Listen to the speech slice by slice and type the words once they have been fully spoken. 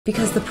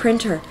Because the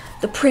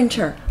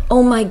printer,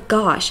 oh my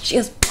gosh, she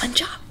has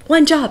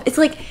one job. It's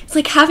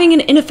like having an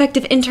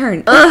ineffective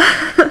intern.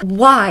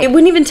 Why? It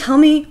wouldn't even tell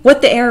me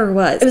what the error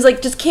was. It was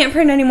like, just can't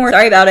print anymore.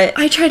 Sorry about it.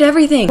 I tried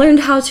everything.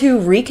 Learned how to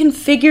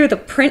reconfigure the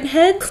print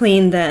head,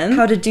 clean them,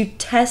 how to do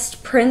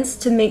test prints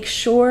to make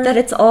sure that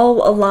it's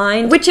all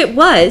aligned, which it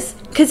was,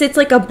 because it's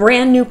like a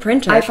brand new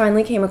printer. I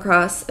finally came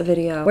across a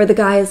video where the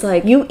guy is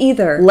like, you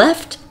either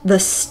left the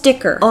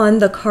sticker on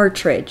the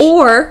cartridge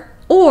or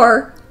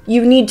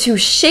you need to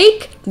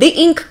shake the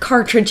ink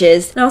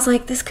cartridges. And I was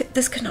like, this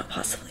could not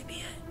possibly be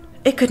it.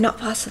 It could not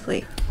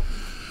possibly.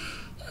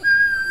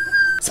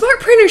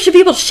 Smart printer should be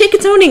able to shake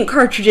its own ink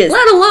cartridges,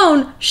 let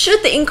alone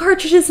should the ink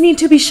cartridges need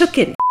to be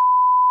shooken.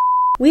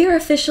 We are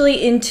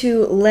officially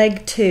into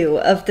leg 2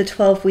 of the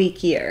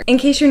 12-week year. In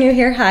case you're new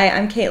here, hi,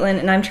 I'm Caitlin,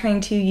 and I'm trying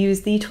to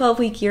use the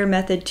 12-week year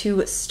method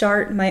to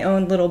start my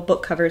own little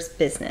book covers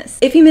business.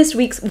 If you missed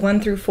weeks 1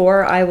 through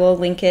 4, I will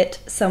link it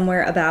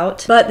somewhere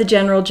about, but the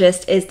general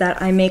gist is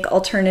that I make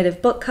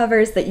alternative book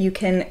covers that you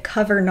can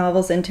cover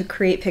novels in to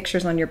create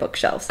pictures on your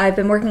bookshelves. I've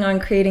been working on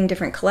creating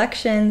different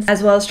collections,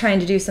 as well as trying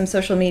to do some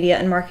social media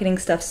and marketing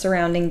stuff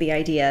surrounding the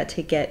idea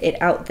to get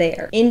it out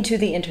there, into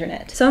the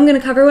internet. So I'm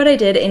gonna cover what I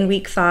did in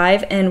week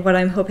 5 and what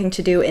I'm hoping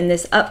to do in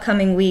this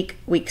upcoming week,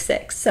 week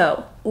 6.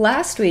 So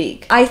last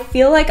week, I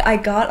feel like I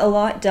got a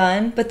lot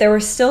done, but there were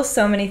still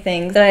so many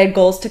things that I had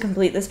goals to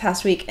complete this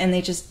past week and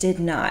they just did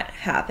not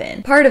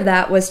happen. Part of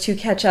that was to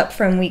catch up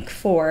from week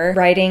 4,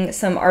 writing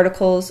some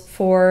articles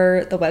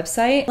for the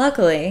website.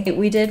 Luckily,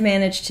 we did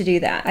manage to do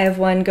that. I have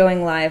one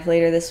going live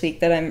later this week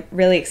that I'm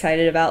really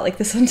excited about. Like,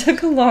 this one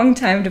took a long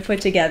time to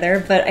put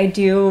together, but I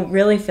do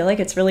really feel like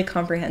it's really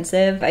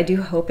comprehensive. I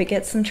do hope it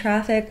gets some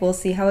traffic. We'll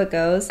see how it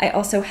goes. I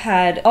also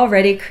had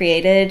already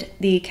created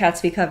the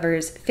Katsby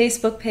Covers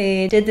Facebook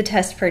page, did the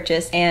test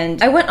purchase,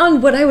 and I went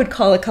on what I would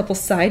call a couple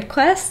side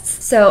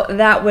quests. So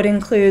that would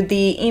include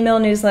the email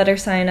newsletter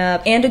sign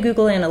up and a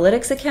Google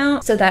Analytics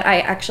account, so that I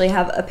actually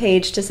have a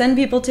page to send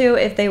people to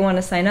if they want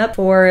to sign up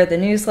for the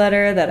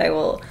newsletter that I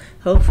will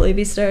hopefully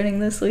be starting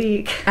this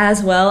week,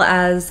 as well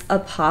as a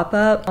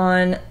pop-up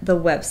on the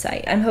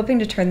website. I'm hoping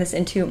to turn this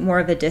into more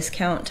of a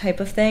discount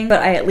type of thing,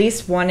 but I at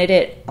least wanted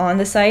it on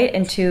the site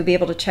and to be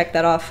able to check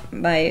that off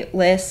my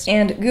list.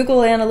 And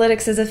Google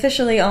Analytics is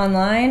officially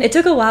online. It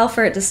took a while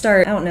for it to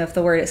start. I don't know if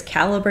the word is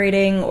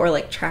calibrating or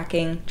like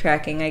tracking,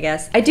 I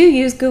guess. I do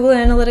use Google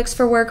Analytics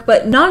for work,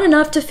 but not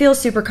enough to feel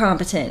super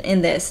competent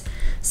in this.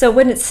 So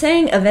when it's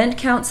saying event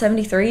count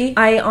 73,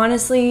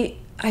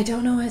 I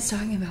don't know what it's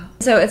talking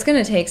about. So it's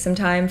gonna take some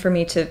time for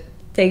me to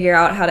figure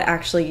out how to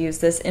actually use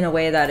this in a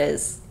way that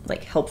is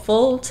like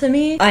helpful to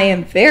me. I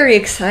am very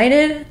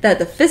excited that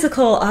the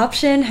physical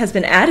option has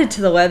been added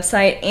to the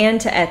website and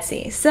to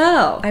Etsy.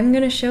 So I'm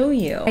gonna show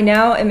you. I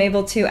now am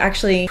able to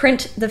actually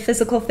print the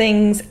physical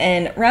things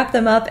and wrap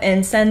them up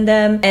and send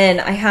them, and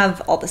I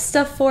have all the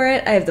stuff for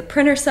it. I have the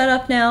printer set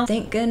up now,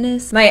 thank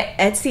goodness. My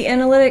Etsy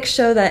analytics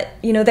show that,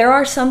 you know, there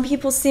are some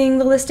people seeing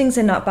the listings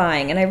and not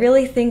buying, and I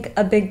really think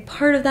a big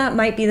part of that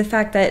might be the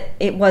fact that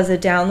it was a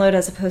download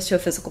as opposed to a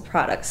physical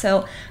product.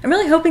 So I'm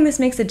really hoping this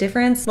makes a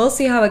difference. We'll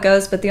see how it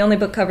goes, but the only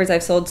book covers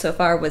I've sold so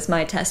far was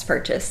my test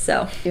purchase,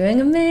 so doing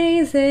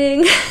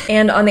amazing.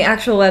 And on the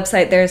actual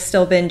website, there's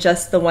still been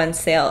just the one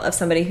sale of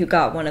somebody who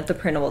got one of the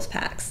printables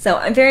packs. So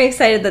I'm very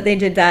excited that they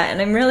did that,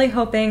 and I'm really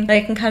hoping that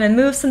I can kind of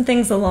move some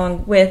things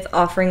along with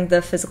offering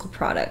the physical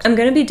product. I'm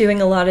going to be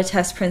doing a lot of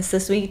test prints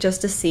this week just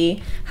to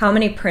see how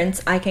many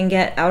prints I can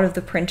get out of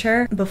the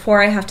printer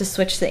before I have to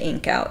switch the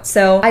ink out.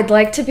 So I'd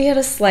like to be at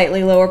a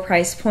slightly lower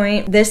price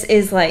point. This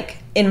is like,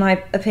 in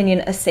my opinion,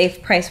 a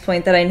safe price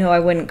point that I know I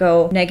wouldn't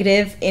go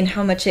negative in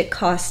how much it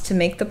costs to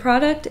make the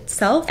product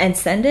itself and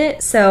send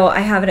it. So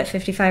I have it at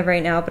 $55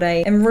 right now, but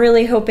I am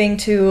really hoping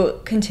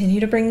to continue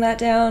to bring that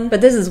down.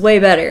 But this is way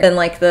better than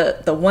like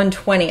the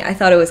 $120 I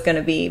thought it was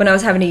gonna be when I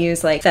was having to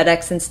use like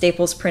FedEx and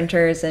Staples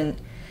printers and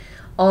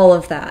all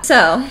of that.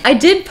 So I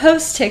did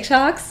post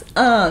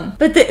TikToks,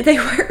 but they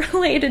weren't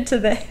related to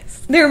this.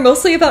 They were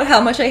mostly about how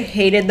much I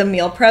hated the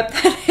meal prep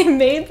that I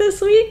made this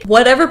week.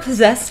 Whatever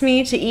possessed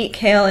me to eat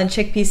kale and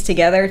chickpeas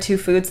together, 2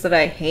 foods that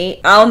I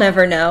hate, I'll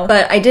never know.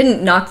 But I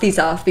didn't knock these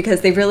off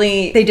because they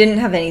didn't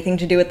have anything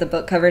to do with the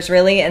book covers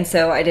really, and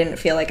so I didn't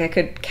feel like I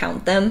could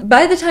count them.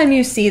 By the time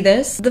you see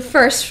this, the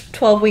first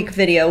 12-week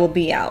video will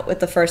be out with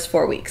the first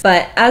 4 weeks.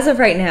 But as of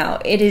right now,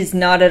 it is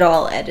not at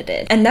all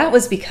edited. And that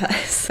was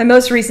because my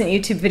most recent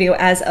YouTube video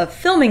as of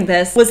filming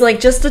this was like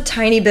just a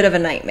tiny bit of a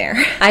nightmare.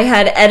 I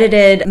had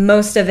edited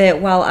most of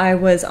it while I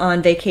was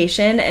on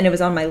vacation, and it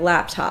was on my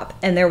laptop,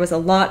 and there was a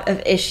lot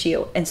of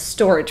issue and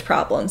storage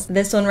problems.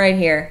 This one right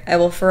here, I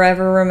will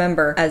forever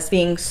remember as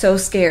being so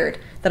scared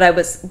that I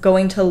was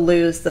going to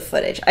lose the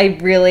footage. I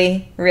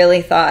really,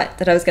 really thought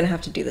that I was gonna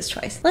have to do this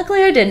twice.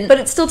 Luckily I didn't, but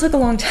it still took a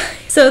long time.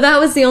 So that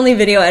was the only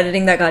video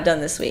editing that got done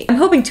this week. I'm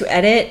hoping to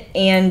edit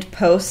and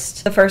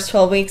post the first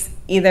 12 weeks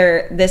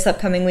either this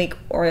upcoming week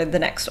or the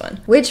next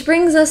one. Which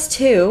brings us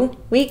to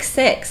week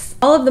 6.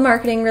 All of the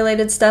marketing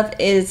related stuff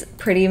is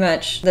pretty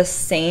much the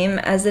same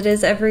as it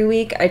is every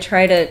week. I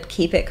try to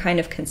keep it kind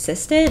of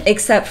consistent,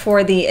 except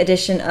for the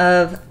addition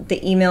of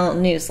the email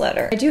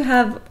newsletter. I do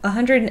have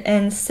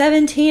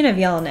 117 of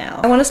y'all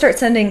now. I want to start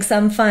sending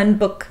some fun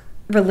book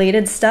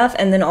related stuff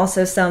and then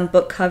also some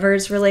book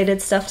covers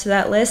related stuff to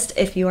that list.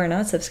 If you are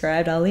not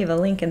subscribed, I'll leave a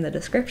link in the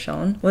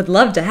description. Would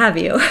love to have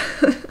you.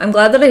 I'm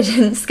glad that I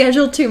didn't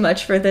schedule too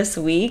much for this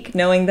week,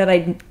 knowing that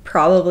I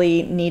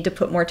probably need to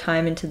put more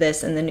time into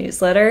this in the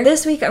newsletter.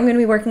 This week I'm going to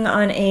be working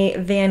on a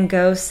Van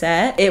Gogh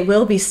set. It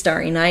will be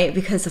Starry Night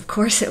because of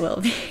course it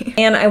will be.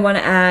 And I want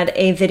to add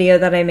a video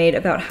that I made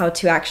about how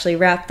to actually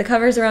wrap the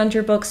covers around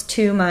your books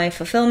to my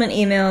fulfillment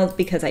email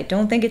because I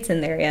don't think it's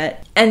in there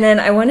yet. And then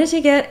I wanted to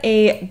get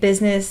a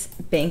business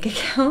bank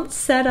account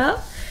set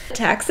up.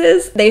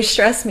 Taxes, they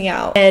stress me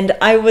out, and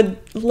I would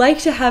like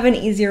to have an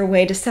easier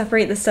way to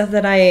separate the stuff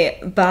that I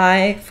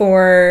buy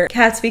for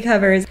Katsby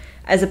Covers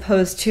as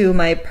opposed to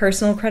my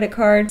personal credit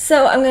card.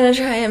 So I'm gonna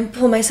try and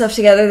pull myself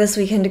together this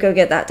weekend to go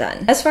get that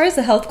done. As far as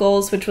the health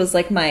goals, which was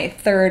like my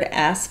third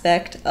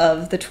aspect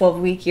of the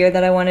 12-week year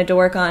that I wanted to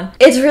work on,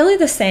 it's really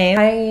the same.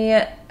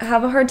 I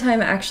have a hard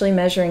time actually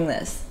measuring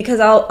this because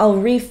I'll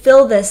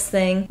refill this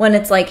thing when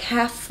it's like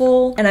half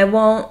full and I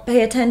won't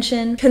pay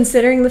attention.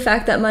 Considering the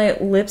fact that my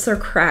lips are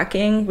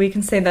cracking, we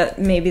can say that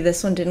maybe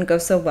this one didn't go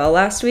so well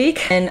last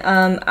week. And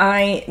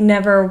I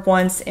never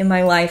once in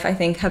my life, I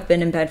think, have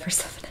been in bed for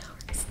 7 hours.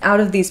 Out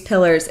of these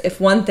pillars,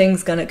 if one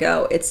thing's gonna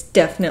go, it's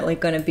definitely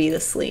gonna be the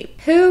sleep.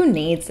 Who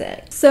needs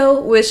it?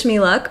 So wish me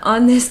luck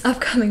on this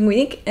upcoming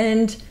week,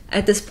 and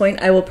at this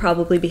point I will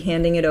probably be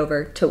handing it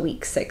over to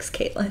week 6,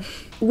 Caitlin.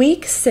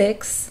 Week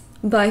 6,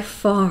 by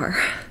far,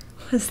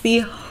 was the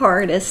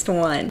hardest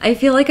one. I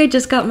feel like I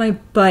just got my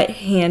butt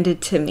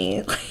handed to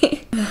me.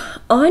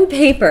 On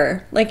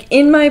paper, like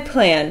in my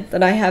plan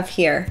that I have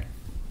here,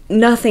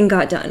 nothing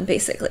got done,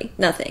 basically.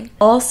 Nothing.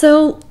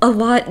 Also, a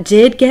lot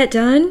did get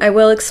done. I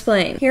will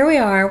explain. Here we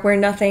are where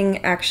nothing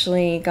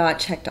actually got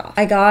checked off.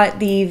 I got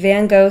the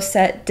Van Gogh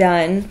set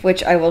done,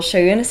 which I will show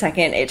you in a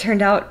second. It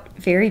turned out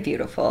very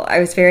beautiful. I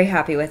was very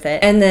happy with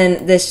it. And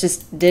then this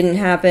just didn't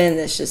happen.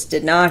 This just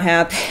did not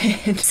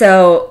happen.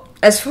 So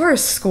as far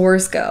as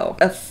scores go,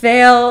 a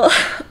fail,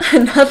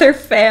 another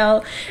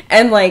fail,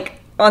 and like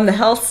on the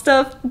health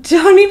stuff,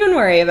 don't even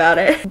worry about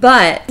it.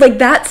 But like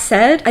that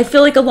said, I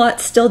feel like a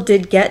lot still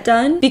did get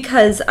done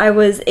because I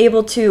was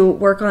able to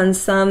work on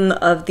some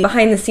of the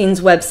behind the scenes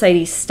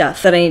website-y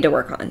stuff that I need to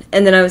work on.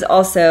 And then I was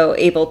also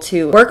able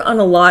to work on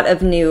a lot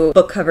of new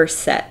book cover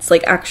sets,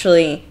 like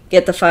actually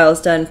get the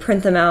files done,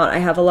 print them out. I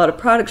have a lot of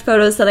product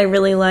photos that I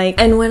really like.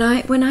 And when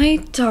I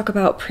talk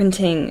about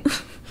printing,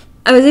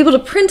 I was able to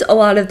print a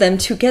lot of them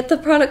to get the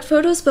product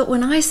photos, but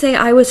when I say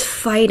I was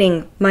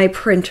fighting my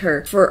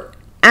printer for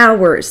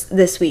hours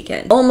this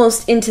weekend,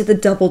 almost into the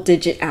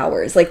double-digit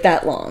hours, like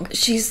that long.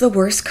 She's the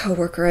worst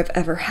coworker I've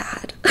ever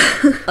had.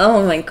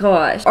 Oh my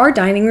gosh. Our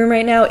dining room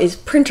right now is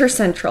printer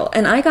central,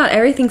 and I got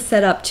everything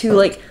set up to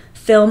like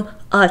film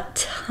a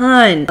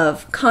ton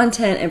of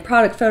content and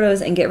product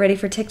photos and get ready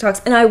for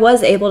TikToks, and I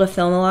was able to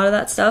film a lot of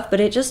that stuff, but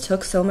it just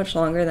took so much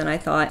longer than I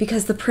thought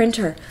because the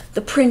printer,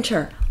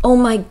 oh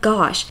my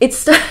gosh, it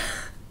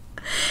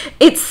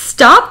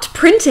stopped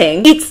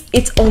printing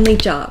its only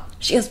job.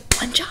 She has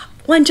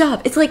one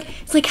job. It's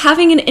like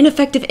having an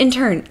ineffective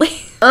intern.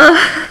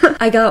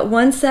 I got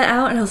one set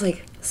out and I was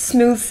like,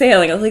 smooth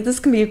sailing. I was like, this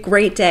can be a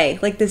great day.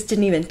 Like, this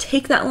didn't even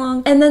take that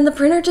long. And then the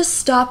printer just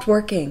stopped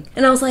working.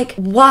 And I was like,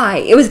 why?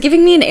 It was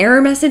giving me an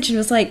error message and it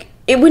was like,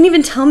 it wouldn't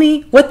even tell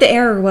me what the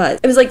error was.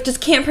 It was like, just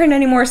can't print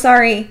anymore,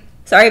 sorry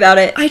about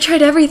it. I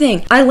tried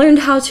everything. I learned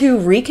how to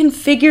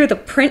reconfigure the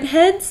print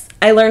heads.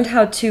 I learned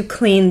how to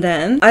clean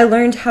them. I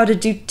learned how to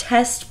do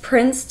test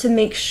prints to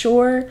make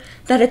sure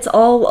that it's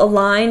all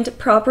aligned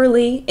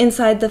properly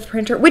inside the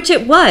printer, which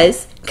it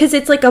was, because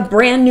it's like a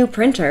brand new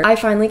printer. I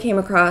finally came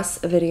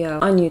across a video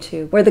on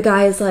YouTube where the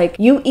guy is like,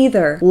 you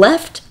either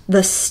left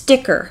the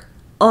sticker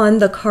on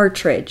the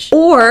cartridge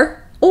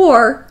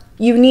or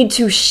you need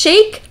to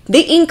shake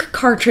the ink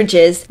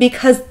cartridges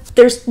because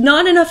there's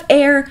not enough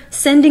air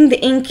sending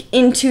the ink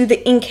into the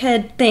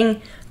inkhead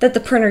thing that the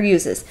printer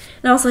uses.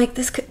 And I was like,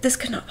 this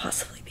could not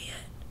possibly be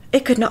it.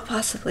 It could not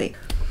possibly.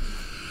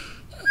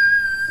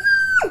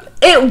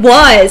 It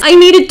was. I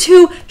needed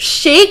to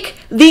shake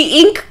the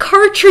ink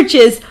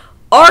cartridges.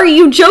 Are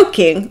you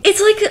joking?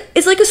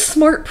 It's like a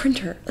smart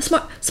printer. A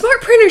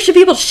smart printer should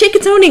be able to shake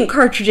its own ink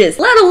cartridges,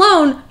 let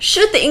alone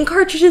should the ink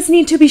cartridges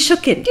need to be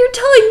shooken. You're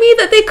telling me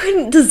that they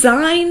couldn't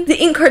design the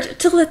ink cartridge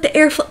to let the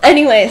air flow?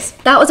 Anyways,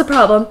 that was a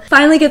problem.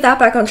 Finally get that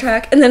back on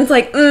track, and then it's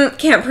like,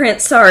 can't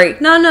print, sorry.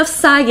 Not enough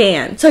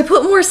cyan. So I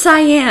put more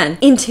cyan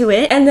into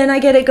it, and then I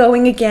get it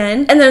going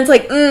again, and then it's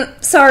like,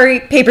 sorry,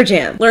 paper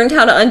jam. Learned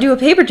how to undo a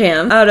paper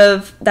jam out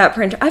of that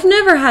printer. I've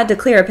never had to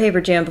clear a paper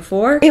jam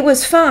before. It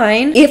was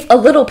fine if a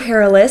little pair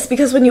perilous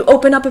because when you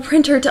open up a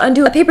printer to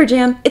undo a paper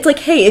jam, it's like,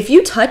 hey, if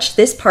you touch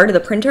this part of the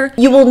printer,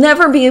 you will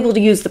never be able to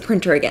use the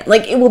printer again.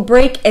 Like, it will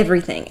break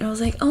everything. And I was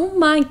like, oh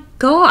my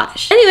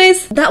gosh.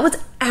 Anyways, that was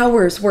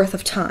hours worth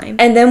of time.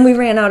 And then we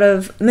ran out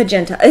of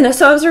magenta. And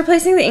so I was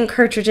replacing the ink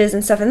cartridges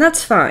and stuff, and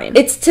that's fine.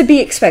 It's to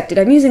be expected.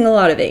 I'm using a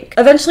lot of ink.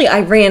 Eventually,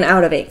 I ran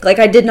out of ink. Like,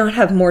 I did not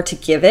have more to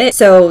give it,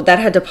 so that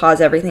had to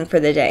pause everything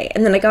for the day.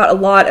 And then I got a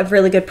lot of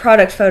really good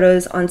product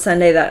photos on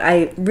Sunday that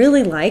I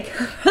really like.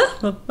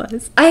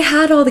 I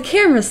had all the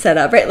cameras set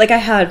up, right? Like, I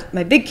had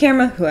my big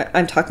camera, who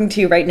I'm talking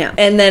to you right now.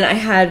 And then I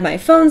had my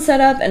phone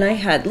set up, and I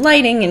had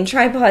lighting and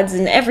tripods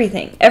and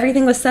everything.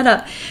 Everything was set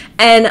up.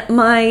 And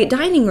my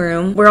dining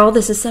room, where all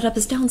this is set up,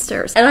 is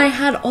downstairs. And I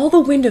had all the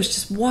windows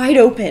just wide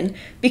open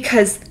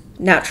because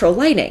natural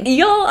lighting.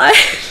 Y'all, I'm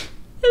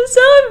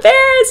so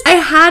embarrassed.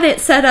 I had it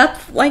set up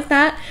like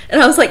that,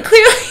 and I was like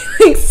clearly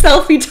like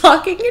selfie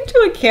talking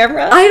into a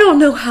camera. I don't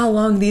know how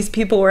long these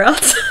people were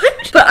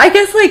outside, but I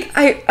guess like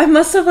I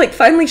must have like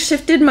finally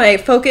shifted my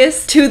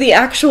focus to the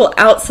actual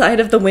outside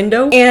of the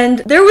window, and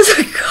there was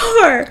a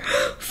car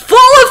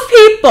full of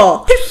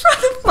people in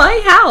front of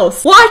my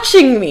house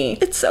watching me.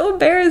 It's so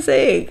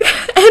embarrassing.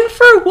 And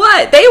for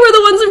what? They were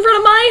the ones in front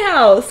of my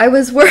house. I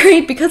was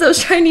worried because I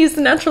was trying to use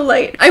the natural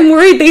light. I'm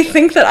worried they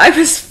think that I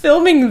was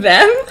filming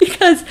them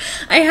because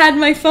I had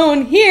my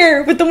phone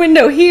here with the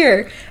window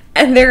here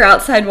and they're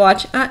outside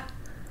watching.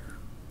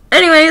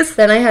 Anyways,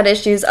 then I had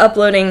issues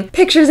uploading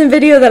pictures and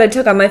video that I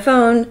took on my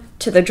phone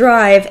to the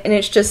drive, and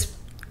it's just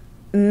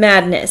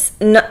madness.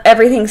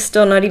 Everything's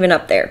still not even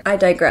up there. I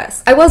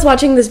digress. I was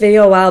watching this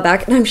video a while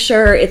back, and I'm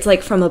sure it's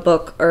like from a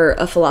book or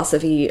a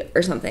philosophy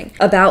or something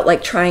about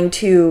like trying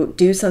to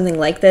do something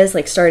like this,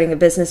 like starting a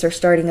business or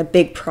starting a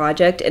big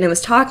project, and it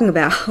was talking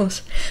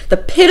about the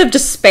pit of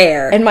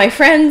despair. And my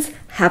friends,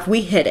 have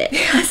we hit it?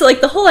 So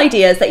like the whole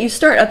idea is that you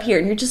start up here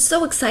and you're just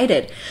so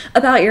excited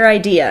about your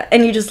idea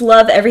and you just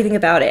love everything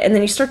about it, and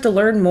then you start to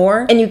learn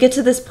more and you get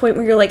to this point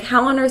where you're like,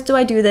 how on earth do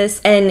I do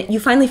this? And you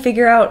finally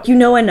figure out you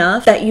know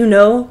enough that you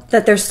know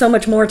that there's so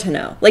much more to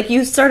know. Like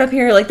you start up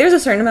here like there's a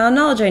certain amount of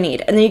knowledge I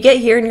need, and then you get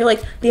here and you're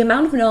like, the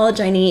amount of knowledge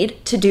I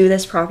need to do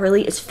this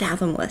properly is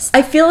fathomless.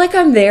 I feel like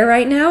I'm there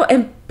right now,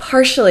 and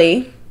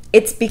partially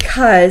it's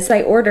because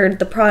I ordered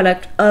the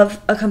product of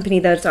a company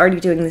that's already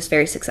doing this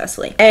very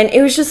successfully. And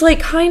it was just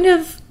like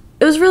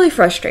it was really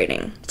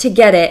frustrating to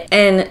get it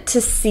and to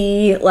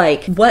see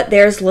like what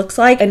theirs looks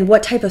like and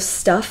what type of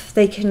stuff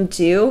they can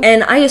do.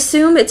 And I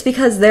assume it's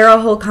because they're a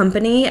whole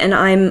company and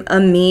I'm a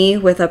me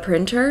with a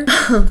printer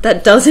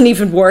that doesn't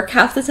even work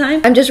half the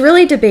time. I'm just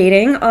really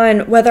debating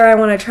on whether I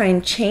want to try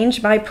and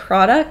change my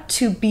product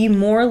to be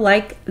more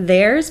like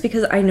theirs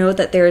because I know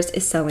that theirs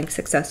is selling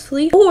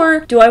successfully, or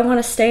do I want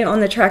to stay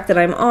on the track that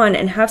I'm on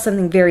and have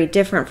something very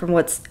different from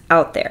what's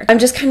out there. I'm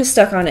just kind of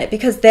stuck on it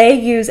because they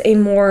use a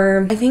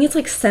more, I think it's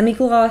like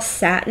semi-gloss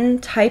satin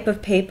type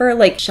of paper,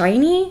 like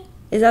shiny.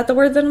 Is that the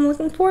word that I'm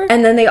looking for?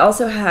 And then they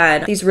also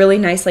had these really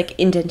nice like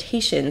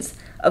indentations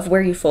of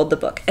where you fold the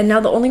book. And now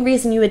the only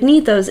reason you would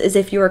need those is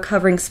if you are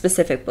covering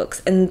specific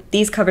books. And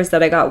these covers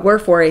that I got were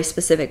for a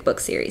specific book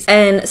series.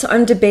 And so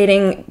I'm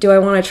debating, do I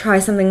want to try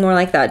something more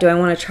like that? Do I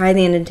want to try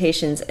the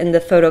indentations and the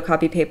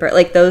photocopy paper,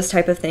 like those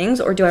type of things?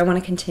 Or do I want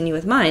to continue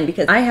with mine?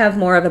 Because I have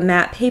more of a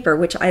matte paper,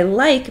 which I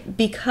like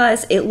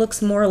because it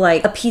looks more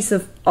like a piece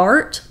of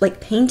art,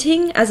 like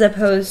painting, as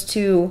opposed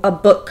to a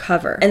book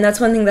cover. And that's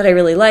one thing that I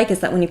really like, is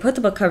that when you put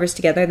the book covers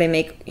together, they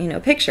make, you know,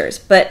 pictures.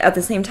 But at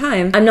the same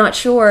time, I'm not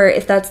sure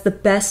if that's the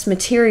best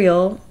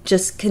material,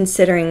 just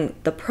considering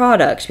the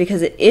product,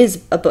 because it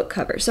is a book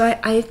cover. So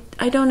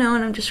I don't know,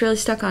 and I'm just really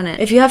stuck on it.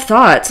 If you have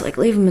thoughts, like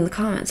leave them in the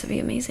comments. It'd be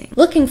amazing.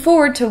 Looking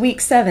forward to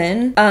week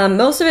 7.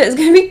 Most of it is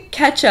going to be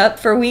catch up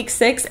for week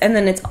 6, and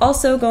then it's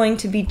also going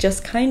to be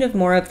just kind of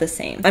more of the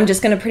same. I'm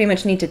just going to pretty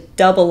much need to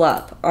double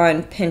up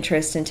on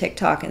Pinterest and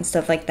TikTok and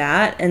stuff like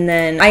that. And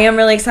then I am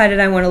really excited.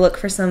 I want to look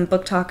for some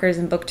book talkers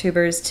and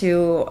booktubers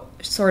to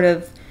sort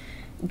of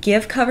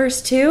give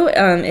covers to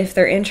if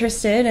they're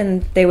interested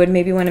and they would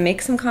maybe want to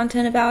make some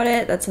content about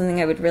it. That's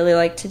something I would really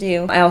like to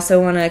do. I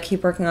also want to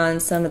keep working on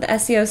some of the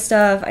SEO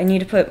stuff. I need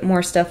to put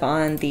more stuff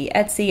on the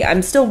Etsy.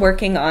 I'm still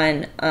working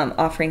on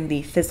offering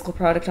the physical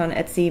product on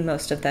Etsy.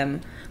 Most of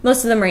them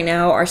right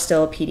now are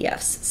still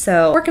PDFs.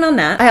 So working on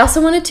that. I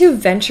also wanted to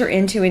venture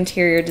into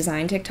interior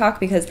design TikTok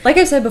because, like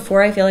I said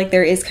before, I feel like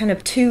there is kind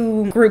of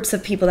 2 groups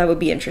of people that would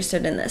be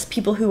interested in this.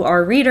 People who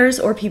are readers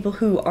or people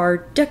who are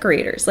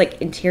decorators,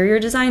 like interior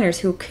designers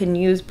who can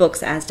use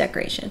books as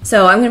decoration.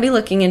 So I'm going to be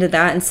looking into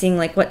that and seeing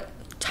like what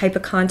type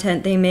of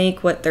content they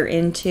make, what they're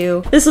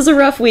into. This was a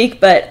rough week,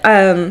 but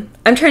I'm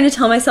trying to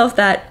tell myself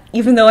that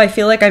even though I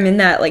feel like I'm in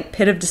that like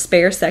pit of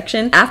despair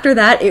section, after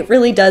that it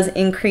really does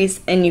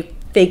increase and you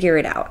figure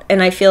it out.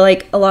 And I feel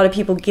like a lot of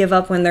people give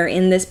up when they're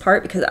in this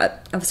part, because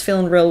I was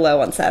feeling real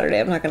low on Saturday,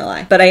 I'm not gonna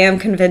lie. But I am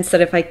convinced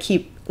that if I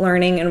keep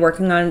learning and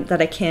working on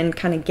that I can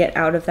kind of get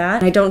out of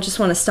that. And I don't just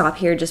want to stop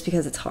here just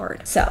because it's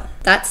hard. So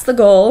that's the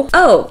goal.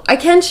 Oh, I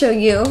can show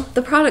you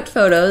the product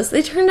photos.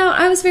 They turned out,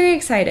 I was very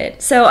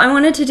excited. So I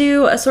wanted to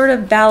do a sort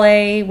of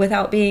ballet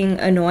without being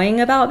annoying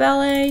about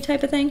ballet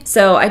type of thing.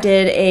 So I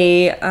did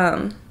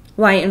a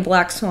white and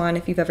black swan,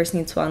 if you've ever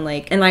seen Swan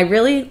Lake, and I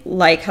really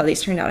like how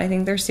these turned out. I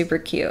think they're super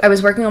cute. I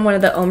was working on one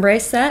of the ombre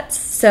sets,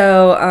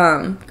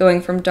 so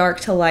going from dark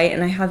to light,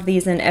 and I have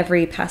these in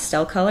every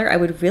pastel color. I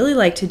would really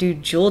like to do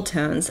jewel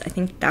tones. I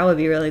think that would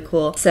be really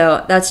cool.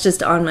 So that's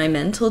just on my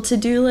mental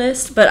to-do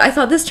list, but I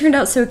thought this turned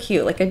out so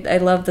cute. Like I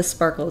love the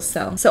sparkles.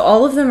 So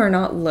all of them are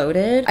not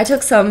loaded. I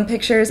took some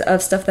pictures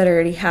of stuff that I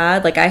already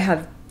had. Like I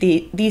have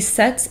these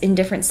sets in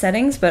different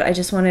settings, but I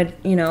just wanted,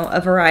 you know,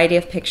 a variety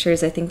of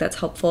pictures. I think that's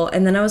helpful.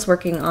 And then I was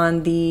working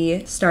on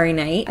the Starry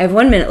Night. I have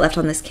 1 minute left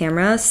on this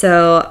camera,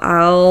 so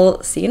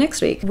I'll see you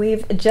next week.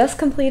 We've just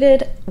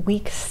completed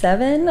week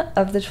 7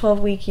 of the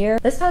 12-week year.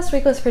 This past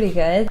week was pretty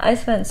good. I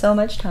spent so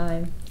much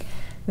time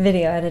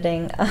video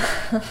editing.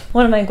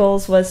 One of my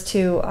goals was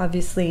to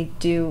obviously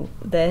do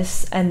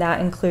this, and that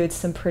includes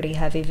some pretty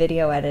heavy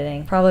video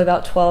editing. Probably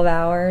about 12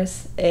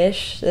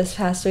 hours-ish this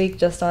past week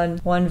just on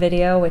one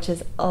video, which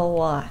is a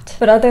lot.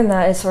 But other than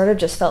that, it sort of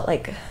just felt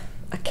like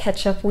a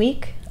catch-up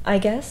week, I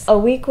guess. A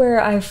week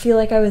where I feel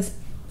like I was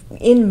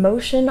in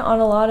motion on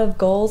a lot of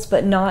goals,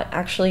 but not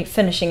actually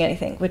finishing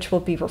anything, which will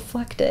be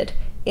reflected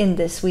in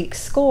this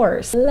week's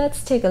scores.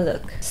 Let's take a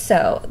look.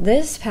 So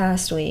this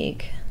past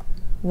week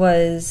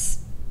was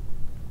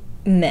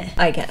meh,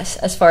 I guess,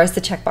 as far as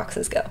the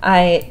checkboxes go.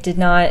 I did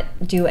not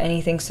do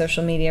anything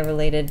social media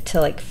related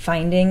to like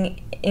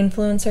finding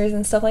influencers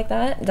and stuff like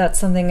that. That's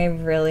something I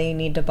really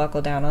need to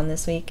buckle down on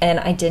this week. And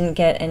I didn't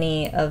get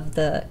any of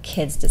the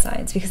kids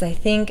designs because I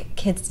think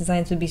kids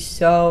designs would be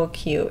so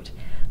cute.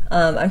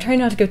 I'm trying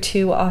not to go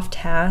too off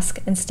task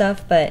and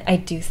stuff, but I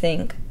do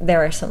think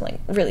there are some like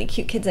really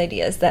cute kids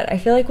ideas that I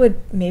feel like would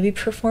maybe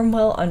perform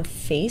well on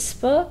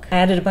Facebook. I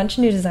added a bunch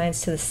of new designs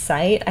to the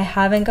site. I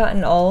haven't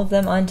gotten all of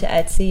them onto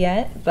Etsy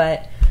yet,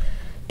 but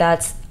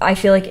that's, I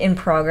feel like, in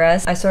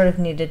progress. I sort of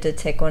needed to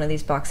tick one of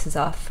these boxes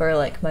off for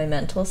like my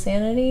mental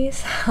sanity.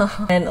 So.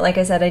 And like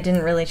I said, I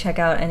didn't really check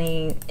out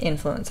any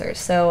influencers.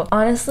 So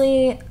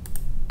honestly,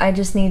 I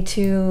just need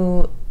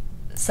to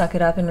suck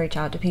it up and reach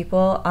out to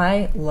people.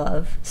 I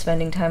love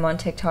spending time on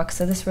TikTok,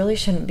 so this really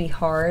shouldn't be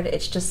hard.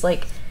 It's just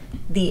like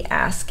the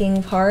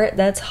asking part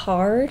that's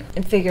hard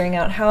and figuring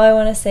out how I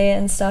want to say it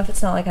and stuff.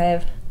 It's not like I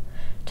have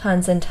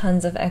tons and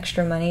tons of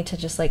extra money to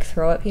just like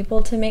throw at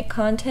people to make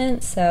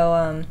content.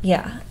 So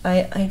yeah,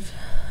 I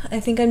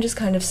think I'm just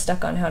kind of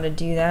stuck on how to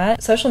do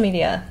that. Social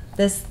media.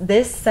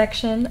 This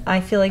section I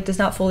feel like does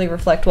not fully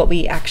reflect what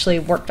we actually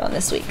worked on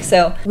this week.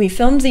 So we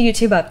filmed the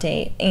YouTube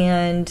update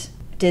and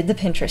did the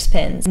Pinterest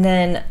pins. And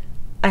then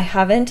I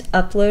haven't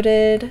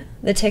uploaded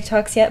the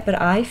TikToks yet,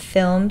 but I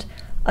filmed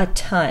a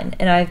ton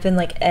and I've been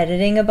like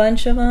editing a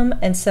bunch of them.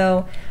 And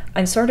so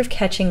I'm sort of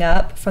catching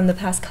up from the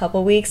past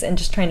couple weeks and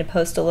just trying to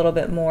post a little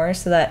bit more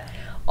so that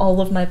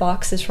all of my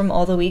boxes from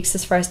all the weeks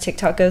as far as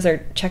TikTok goes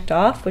are checked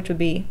off, which would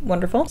be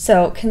wonderful.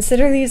 So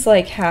consider these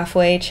like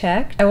halfway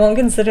checked. I won't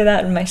consider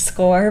that in my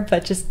score,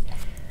 but just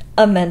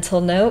a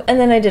mental note. And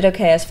then I did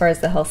okay as far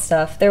as the health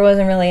stuff. There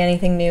wasn't really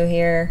anything new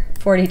here.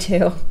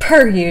 42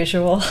 per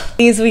usual.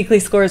 These weekly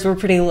scores were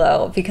pretty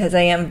low because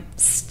I am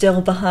still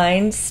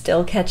behind,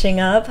 still catching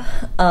up.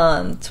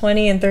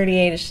 20 and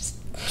 38 is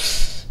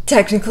just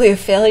technically a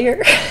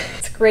failure.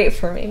 It's great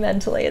for me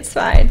mentally, it's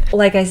fine.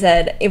 Like I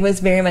said, it was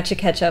very much a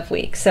catch-up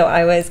week. So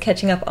I was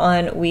catching up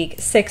on week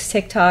 6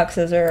 TikToks.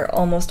 Those are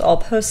almost all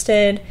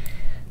posted.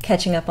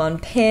 Catching up on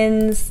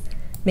pins.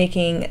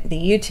 Making the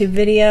YouTube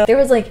video. There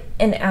was like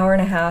an hour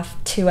and a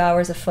half, 2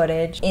 hours of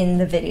footage in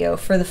the video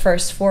for the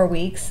first 4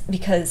 weeks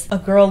because a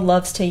girl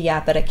loves to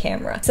yap at a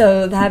camera.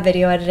 So that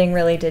video editing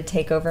really did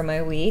take over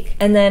my week.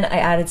 And then I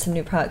added some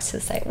new products to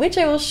the site, which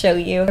I will show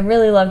you. I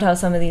really loved how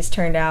some of these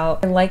turned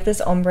out. I like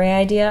this ombre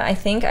idea. I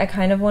think I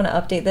kind of want to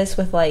update this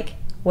with like,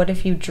 what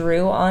if you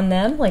drew on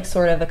them? Like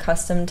sort of a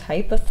custom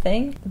type of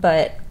thing.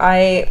 But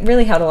I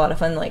really had a lot of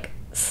fun like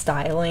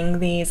styling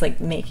these, like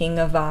making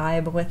a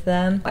vibe with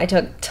them. I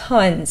took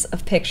tons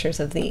of pictures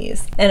of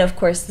these. And of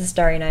course the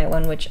Starry Night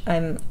one, which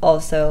I'm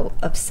also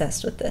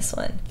obsessed with this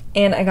one.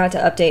 And I got to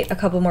update a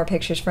couple more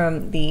pictures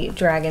from the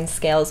Dragon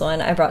Scales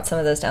one. I brought some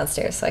of those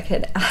downstairs so I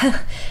could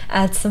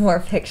add some more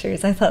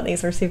pictures. I thought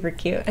these were super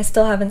cute. I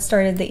still haven't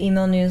started the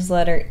email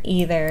newsletter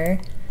either.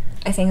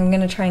 I think I'm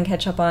gonna try and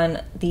catch up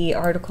on the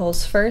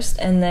articles first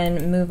and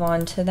then move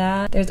on to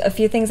that. There's a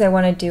few things I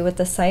wanna do with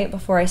the site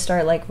before I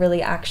start like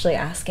really actually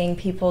asking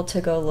people to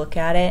go look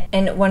at it.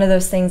 And one of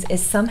those things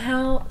is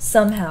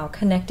somehow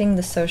connecting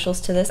the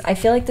socials to this. I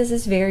feel like this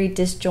is very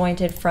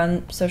disjointed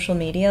from social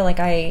media. Like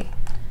I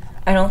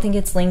don't think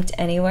it's linked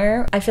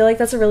anywhere. I feel like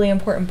that's a really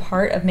important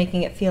part of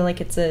making it feel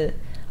like it's a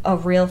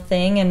real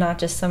thing and not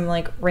just some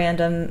like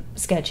random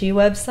sketchy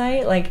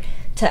website. Like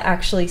to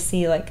actually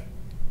see like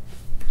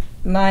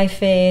my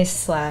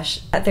face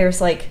 /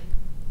 there's like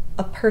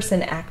a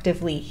person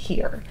actively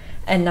here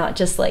and not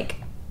just like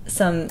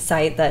some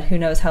site that who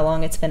knows how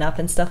long it's been up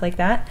and stuff like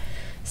that.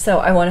 So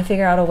I want to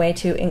figure out a way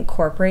to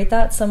incorporate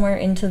that somewhere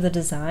into the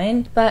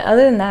design. But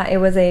other than that, it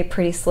was a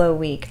pretty slow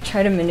week.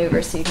 Try to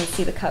maneuver so you can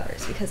see the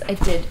covers, because I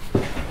did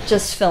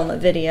just film a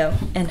video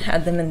and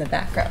had them in the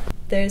background.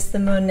 There's the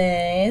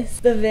Monets,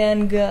 the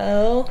Van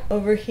Gogh.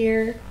 Over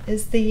here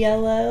is the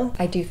yellow.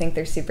 I do think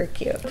they're super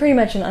cute. Pretty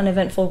much an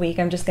uneventful week.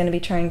 I'm just going to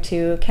be trying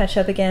to catch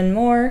up again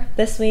more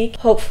this week.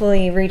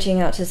 Hopefully reaching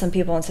out to some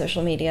people on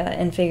social media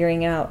and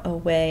figuring out a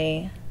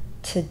way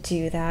to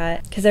do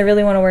that, because I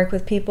really want to work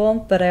with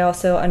people, but I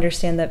also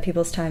understand that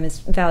people's time is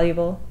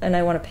valuable and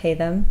I want to pay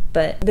them,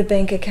 but the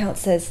bank account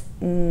says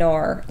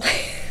nor.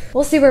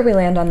 We'll see where we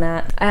land on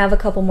that. I have a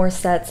couple more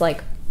sets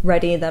like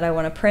ready that I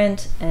want to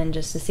print, and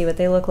just to see what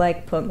they look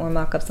like, put more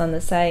mock-ups on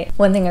the site.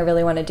 One thing I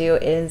really want to do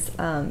is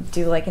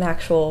do like an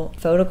actual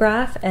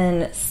photograph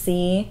and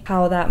see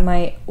how that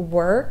might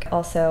work.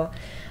 Also,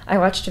 I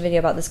watched a video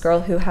about this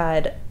girl who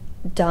had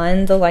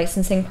done the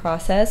licensing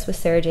process with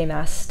Sarah J.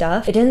 Maas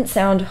stuff. It didn't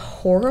sound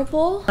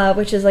horrible,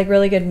 which is like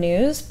really good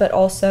news, but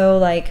also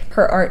like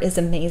her art is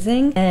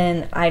amazing,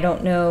 and I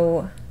don't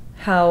know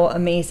how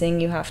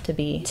amazing you have to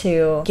be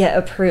to get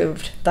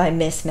approved by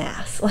Miss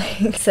Maas.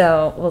 Like,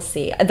 so we'll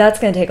see. That's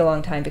gonna take a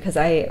long time because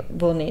I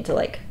will need to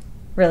like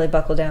really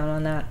buckle down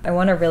on that. I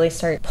want to really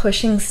start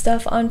pushing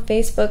stuff on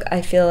Facebook.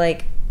 I feel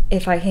like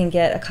if I can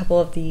get a couple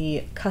of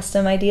the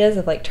custom ideas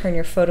of like turn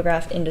your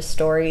photograph into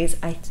stories,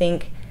 I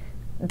think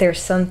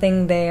there's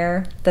something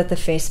there that the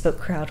Facebook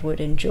crowd would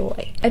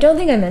enjoy. I don't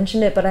think I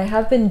mentioned it, but I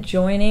have been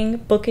joining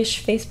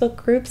bookish Facebook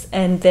groups,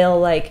 and they'll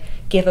like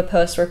give a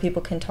post where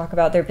people can talk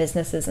about their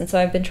businesses, and so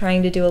I've been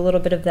trying to do a little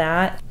bit of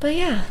that. But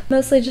yeah,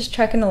 mostly just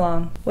trekking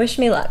along. Wish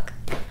me luck.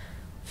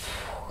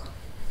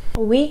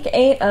 Week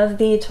 8 of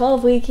the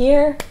 12-week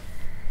year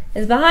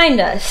is behind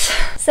us.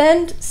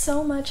 Send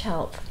so much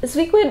help. This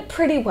week went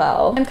pretty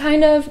well. I'm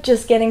kind of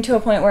just getting to a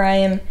point where I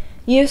am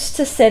used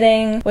to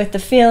sitting with the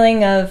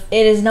feeling of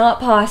it is not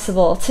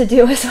possible to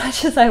do as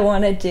much as I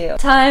want to do.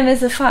 Time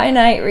is a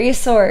finite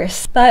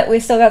resource, but we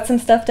still got some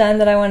stuff done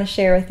that I want to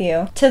share with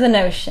you. To the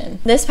Notion.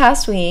 This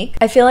past week,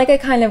 I feel like I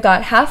kind of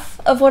got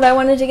half of what I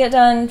wanted to get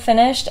done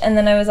finished, and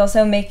then I was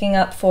also making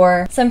up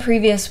for some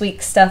previous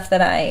week stuff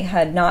that I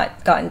had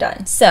not gotten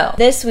done. So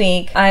this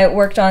week, I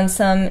worked on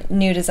some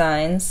new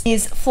designs,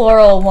 these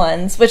floral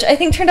ones, which I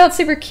think turned out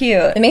super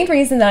cute. The main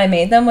reason that I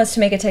made them was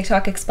to make a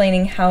TikTok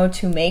explaining how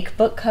to make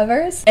book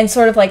covers and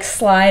sort of like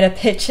slide a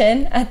pitch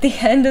in at the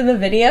end of the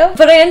video.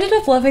 But I ended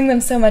up loving them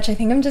so much, I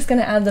think I'm just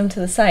gonna add them to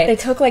the site. They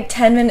took like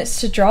 10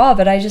 minutes to draw,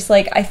 but I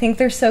think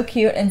they're so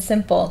cute and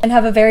simple and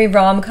have a very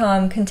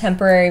rom-com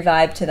contemporary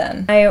vibe to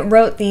them. I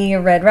wrote the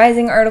Red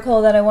Rising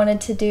article that I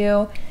wanted to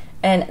do,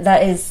 and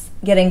that is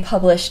getting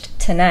published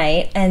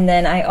tonight. And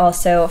then I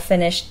also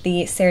finished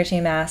the Sarah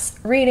J. Maas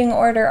reading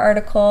order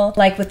article.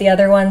 Like with the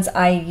other ones,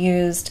 I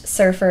used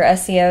Surfer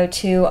SEO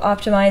to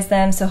optimize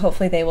them, so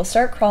hopefully they will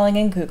start crawling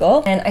in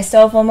Google. And I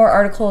still have one more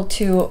article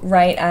to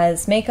write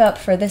as makeup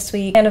for this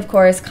week, and of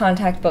course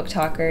contact book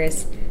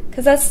talkers,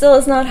 because that still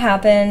has not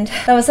happened.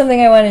 That was something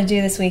I wanted to do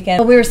this weekend.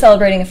 But we were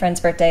celebrating a friend's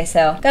birthday,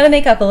 so gotta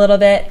make up a little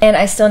bit, and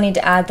I still need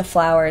to add the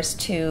flowers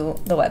to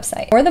the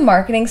website. For the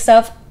marketing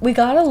stuff, we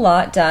got a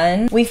lot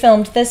done. We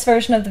filmed this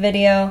version of the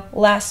video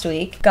last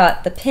week,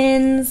 got the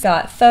pins,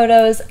 got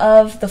photos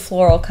of the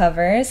floral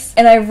covers,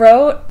 and I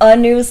wrote a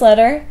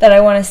newsletter that I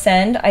want to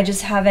send. I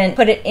just haven't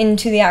put it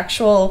into the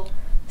actual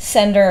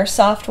sender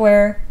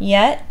software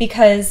yet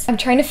because I'm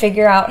trying to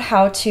figure out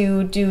how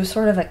to do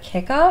sort of a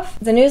kickoff.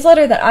 The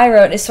newsletter that I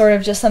wrote is sort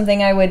of just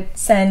something I would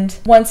send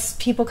once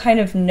people kind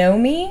of know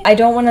me. I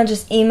don't want to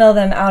just email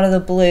them out of the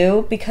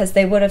blue because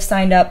they would have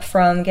signed up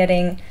from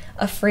getting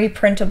a free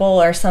printable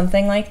or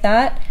something like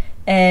that,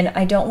 and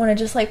I don't want to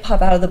just like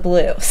pop out of the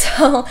blue.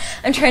 So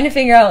I'm trying to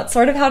figure out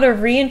sort of how to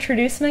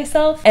reintroduce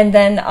myself, and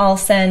then I'll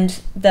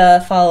send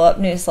the follow-up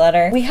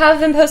newsletter. We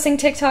have been posting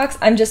TikToks.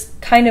 I'm just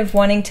kind of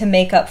wanting to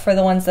make up for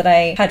the ones that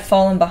I had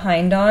fallen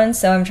behind on,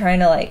 so I'm trying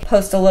to like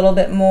post a little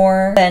bit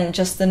more than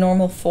just the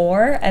normal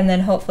 4, and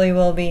then hopefully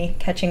we'll be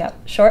catching up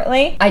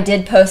shortly. I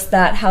did post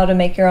that how to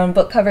make your own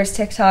book covers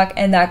TikTok,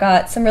 and that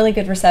got some really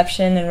good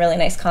reception and really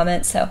nice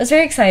comments, so I was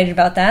very excited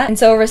about that. And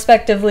so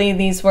respectively,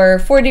 these were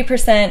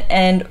 40%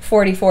 and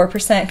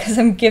 44% because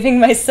I'm giving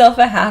myself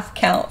a half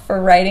count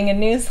for writing a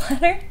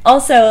newsletter.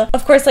 Also,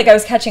 of course, like I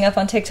was catching up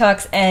on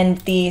TikToks and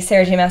the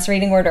Sarah J. Maas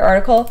reading order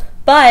article,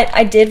 but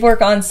I did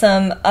work on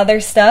some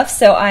other stuff.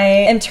 So I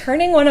am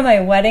turning one of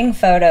my wedding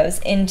photos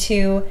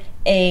into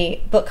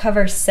a book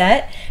cover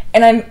set,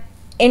 and I'm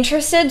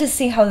interested to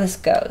see how this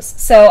goes.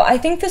 So I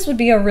think this would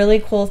be a really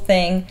cool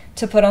thing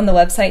to put on the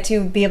website,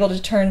 to be able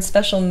to turn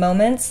special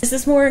moments. This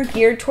is more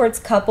geared towards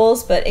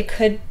couples, but it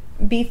could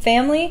be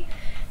family.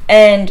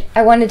 And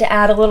I wanted to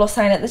add a little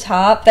sign at the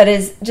top that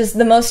is just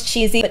the most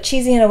cheesy, but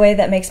cheesy in a way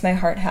that makes my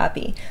heart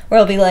happy. Where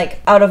it'll be like,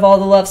 out of all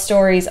the love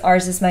stories,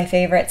 ours is my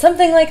favorite.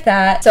 Something like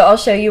that. So I'll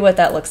show you what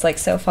that looks like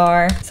so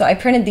far. So I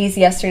printed these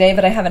yesterday,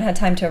 but I haven't had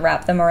time to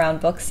wrap them around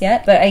books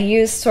yet. But I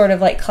used sort of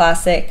like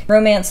classic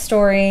romance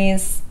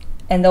stories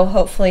and they'll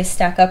hopefully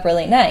stack up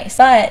really nice.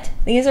 But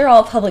these are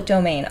all public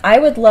domain. I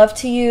would love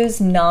to use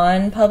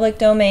non-public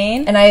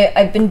domain, and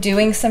I've been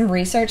doing some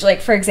research.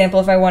 Like, for example,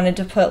 if I wanted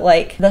to put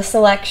like The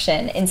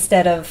Selection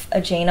instead of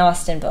a Jane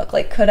Austen book,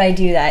 like, could I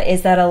do that?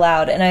 Is that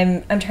allowed?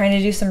 And I'm trying to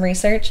do some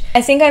research.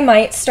 I think I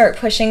might start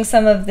pushing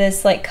some of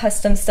this like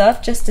custom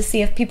stuff just to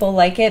see if people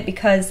like it,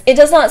 because it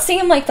does not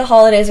seem like the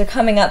holidays are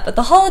coming up, but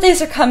the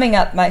holidays are coming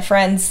up, my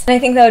friends. And I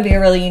think that would be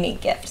a really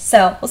unique gift.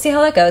 So we'll see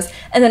how that goes.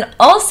 And then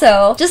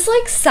also, just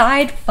like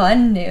side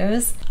fun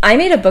news, I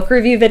made a book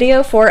review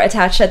video for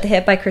Attached at the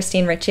Hip by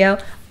Christine Riccio.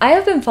 I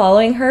have been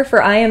following her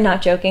for, I am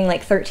not joking,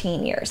 like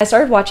 13 years. I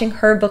started watching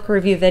her book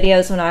review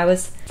videos when I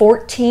was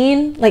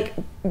 14, like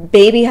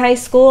baby high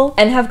school,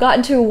 and have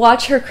gotten to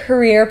watch her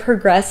career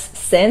progress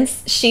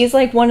since. She's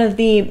like one of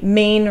the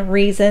main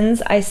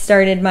reasons I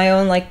started my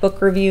own like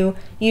book review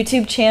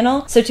YouTube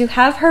channel. So to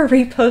have her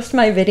repost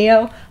my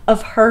video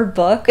of her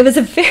book, it was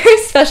a very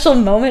special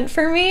moment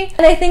for me.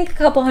 And I think a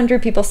couple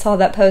hundred people saw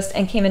that post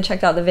and came and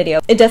checked out the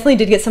video. It definitely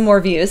did get some more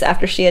views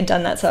after she had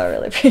done that, so I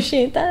really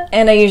appreciate that.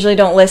 And I usually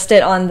don't list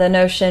it on the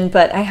Notion,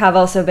 but I have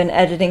also been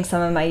editing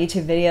some of my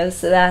YouTube videos,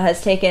 so that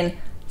has taken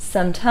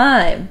some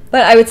time.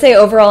 But I would say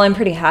overall I'm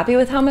pretty happy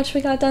with how much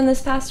we got done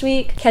this past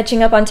week.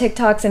 Catching up on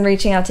TikToks and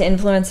reaching out to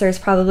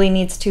influencers probably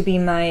needs to be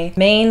my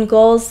main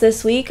goals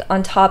this week,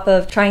 on top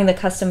of trying the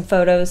custom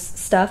photos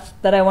stuff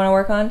that I want to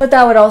work on. But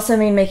that would also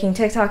mean making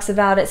TikToks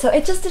about it. So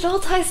it all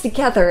ties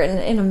together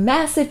in a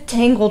massive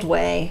tangled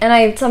way. And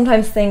I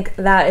sometimes think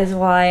that is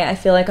why I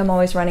feel like I'm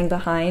always running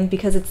behind,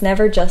 because it's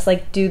never just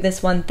like do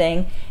this one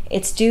thing.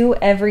 It's do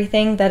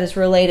everything that is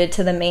related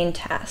to the main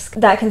task.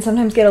 That can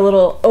sometimes get a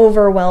little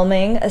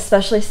overwhelming,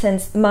 especially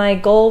since my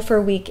goal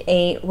for week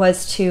 8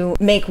 was to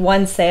make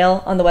one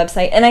sale on the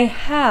website. And I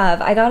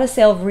got a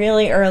sale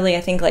really early,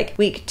 I think like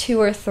week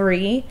 2 or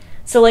 3.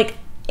 So like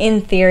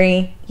in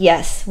theory,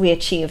 yes, we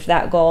achieved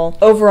that goal.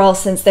 Overall,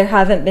 since there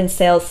haven't been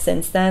sales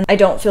since then, I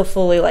don't feel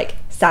fully like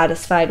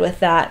satisfied with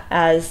that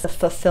as the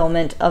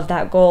fulfillment of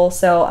that goal.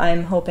 So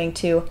I'm hoping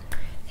to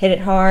hit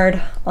it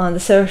hard on the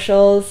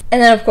socials.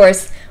 And then of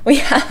course we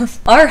have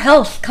our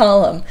health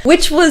column,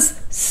 which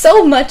was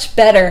so much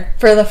better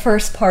for the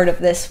first part of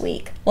this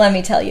week. Let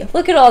me tell you,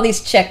 look at all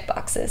these check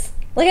boxes.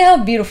 Look at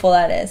how beautiful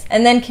that is.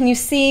 And then can you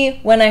see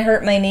when I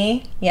hurt my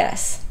knee?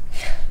 Yes.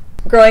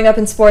 Growing up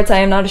in sports, I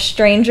am not a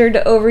stranger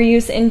to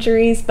overuse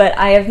injuries, but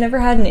I have never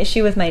had an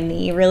issue with my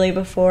knee really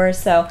before,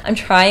 so I'm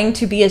trying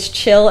to be as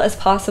chill as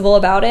possible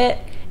about it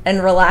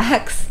and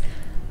relax.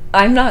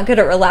 I'm not good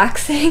at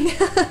relaxing,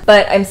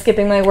 but I'm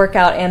skipping my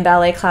workout and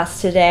ballet class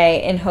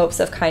today in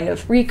hopes of kind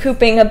of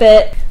recouping a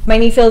bit. My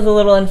knee feels a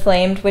little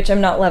inflamed, which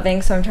I'm not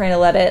loving, so I'm trying to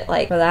let it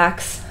like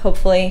relax,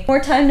 hopefully. More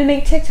time to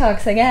make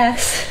TikToks, I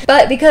guess.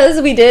 But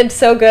because we did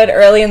so good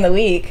early in the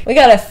week, we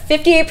got a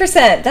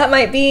 58%. That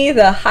might be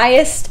the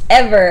highest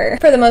ever.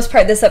 For the most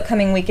part, this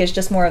upcoming week is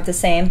just more of the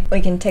same.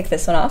 We can tick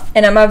this one off.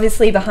 And I'm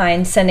obviously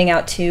behind sending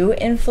out to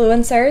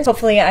influencers.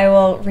 Hopefully I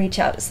will reach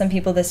out to some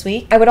people this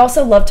week. I would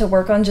also love to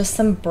work on just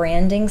some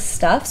branding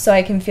stuff so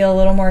I can feel a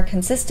little more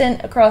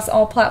consistent across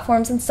all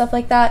platforms and stuff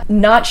like that.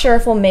 Not sure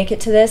if we'll make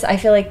it to this. I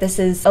feel like this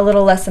is a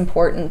little less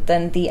important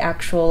than the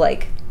actual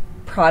like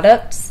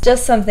products.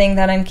 Just something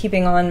that I'm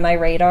keeping on my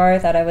radar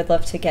that I would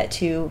love to get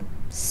to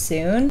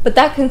soon. But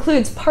that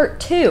concludes part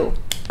 2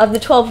 of the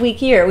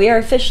 12-week year. We are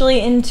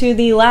officially into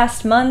the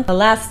last month, the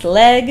last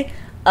leg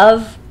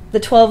of the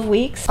 12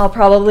 weeks. I'll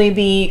probably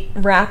be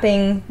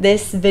wrapping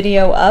this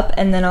video up,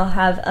 and then I'll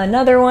have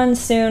another one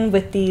soon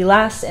with the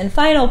last and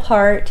final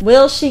part.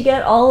 Will she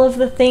get all of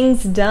the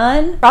things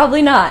done?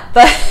 Probably not,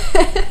 but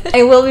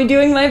I will be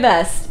doing my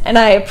best, and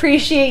I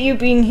appreciate you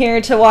being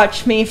here to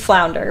watch me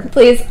flounder.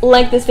 Please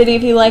like this video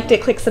if you liked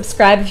it, click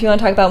subscribe if you want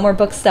to talk about more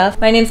book stuff.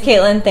 My name's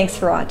Caitlin, thanks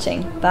for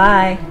watching.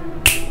 Bye.